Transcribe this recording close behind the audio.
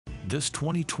This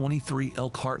 2023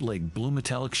 Elkhart Lake Blue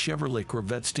Metallic Chevrolet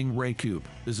Corvette Stingray Coupe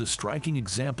is a striking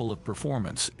example of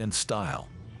performance and style.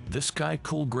 This sky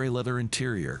coal gray leather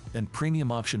interior and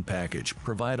premium option package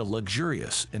provide a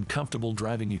luxurious and comfortable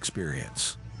driving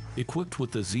experience. Equipped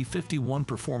with the Z51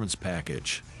 Performance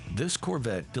Package, this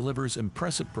Corvette delivers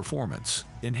impressive performance,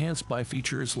 enhanced by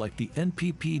features like the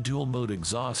NPP dual-mode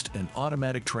exhaust and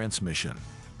automatic transmission.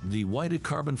 The whited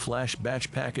carbon flash batch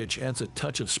package adds a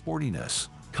touch of sportiness,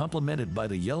 complemented by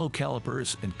the yellow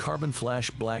calipers and carbon flash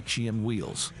black GM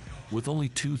wheels. With only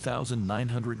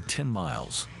 2,910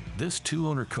 miles, this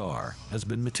two-owner car has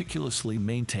been meticulously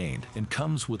maintained and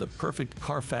comes with a perfect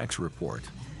Carfax report.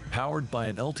 Powered by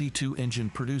an LT2 engine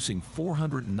producing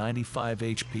 495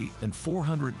 HP and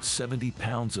 470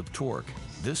 pounds of torque,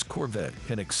 this Corvette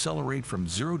can accelerate from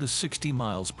 0 to 60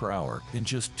 miles per hour in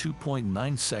just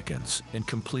 2.9 seconds and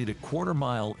complete a quarter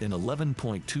mile in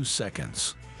 11.2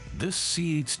 seconds. This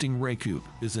C8 Stingray Coupe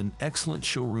is in excellent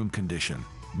showroom condition,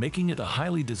 making it a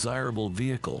highly desirable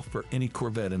vehicle for any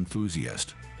Corvette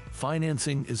enthusiast.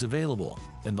 Financing is available,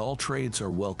 and all trades are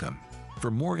welcome.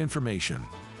 For more information,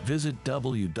 visit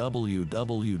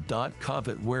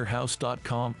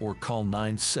www.corvettewarehouse.com or call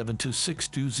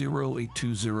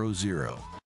 972-620-8200.